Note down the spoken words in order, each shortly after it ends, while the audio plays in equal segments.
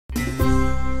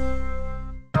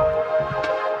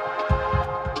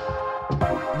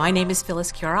My name is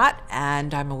Phyllis Curott,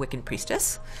 and I'm a Wiccan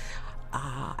priestess.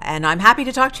 And I'm happy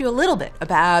to talk to you a little bit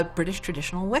about British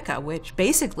traditional Wicca, which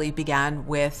basically began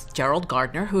with Gerald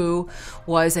Gardner, who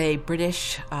was a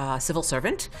British civil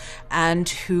servant and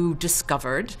who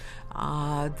discovered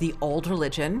the old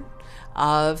religion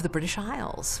of the British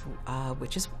Isles,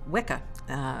 which is Wicca.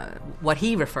 What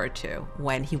he referred to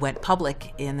when he went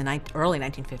public in the early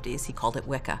 1950s, he called it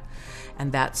Wicca.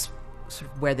 And that's sort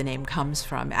of where the name comes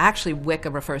from. Actually, Wicca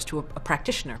refers to a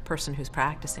practitioner, a person who's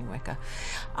practicing Wicca.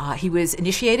 He was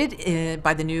initiated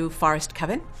by the new Forest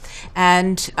Coven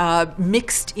and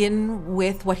mixed in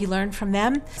with what he learned from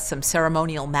them, some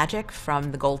ceremonial magic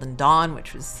from the Golden Dawn,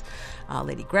 which was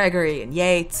Lady Gregory and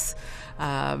Yeats,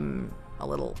 a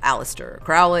little Alistair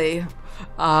Crowley,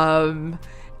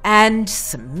 and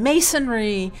some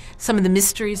masonry, some of the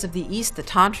mysteries of the East, the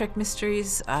tantric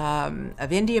mysteries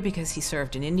of India, because he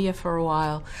served in India for a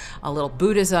while, a little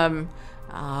Buddhism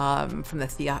from the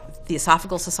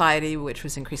Theosophical Society, which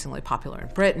was increasingly popular in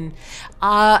Britain.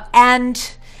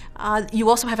 And you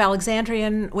also have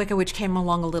Alexandrian Wicca, which came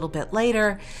along a little bit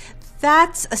later.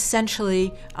 That's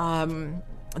essentially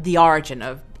the origin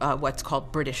of what's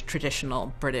called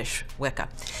traditional British Wicca.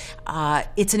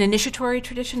 It's an initiatory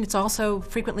tradition. It's also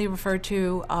frequently referred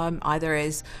to either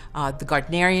as the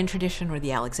Gardnerian tradition or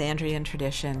the Alexandrian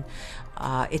tradition.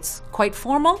 It's quite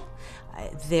formal.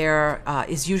 There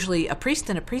is usually a priest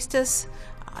and a priestess.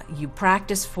 You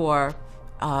practice for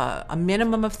a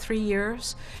minimum of 3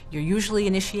 years. You're usually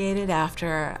initiated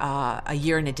after a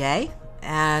year and a day.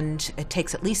 And it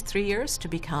takes at least 3 years to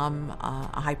become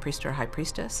a high priest or a high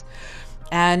priestess.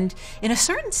 And in a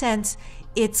certain sense,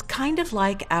 it's kind of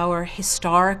like our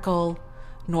historical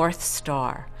North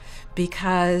Star,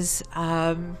 because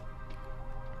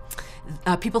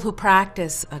people who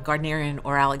practice Gardnerian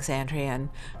or Alexandrian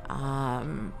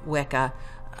Wicca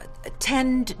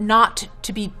tend not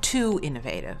to be too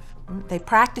innovative. They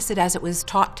practice it as it was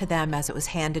taught to them, as it was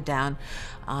handed down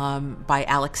by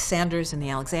Alexanders in the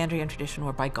Alexandrian tradition,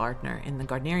 or by Gardner in the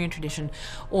Gardnerian tradition,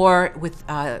 or with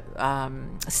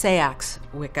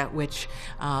Seax-Wicca, which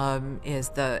is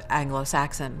the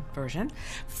Anglo-Saxon version,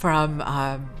 from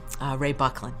Ray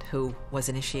Buckland, who was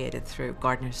initiated through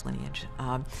Gardner's lineage.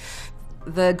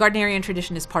 The Gardnerian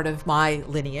tradition is part of my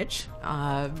lineage,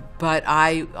 but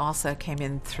I also came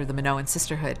in through the Minoan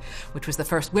Sisterhood, which was the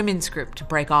first women's group to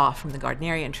break off from the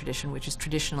Gardnerian tradition, which is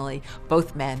traditionally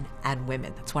both men and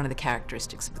women. That's one of the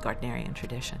characteristics of the Gardnerian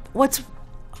tradition. What's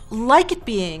like it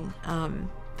being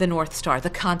the North Star, the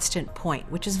constant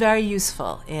point, which is very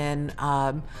useful in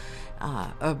a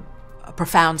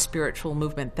profound spiritual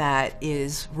movement that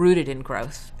is rooted in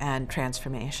growth and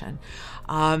transformation.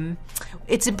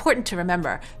 It's important to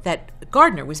remember that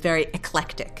Gardner was very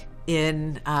eclectic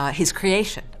in his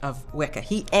creation of Wicca.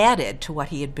 He added to what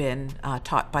he had been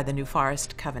taught by the New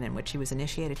Forest Coven, in which he was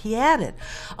initiated. He added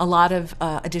a lot of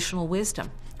additional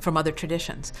wisdom from other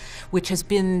traditions, which has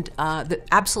been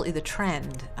absolutely the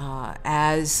trend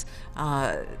as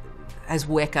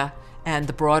Wicca and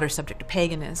the broader subject of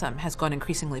paganism has gone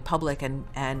increasingly public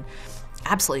and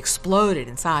absolutely exploded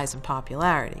in size and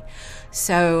popularity.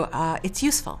 So it's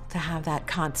useful to have that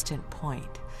constant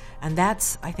point. And I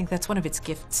think that's one of its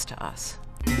gifts to us.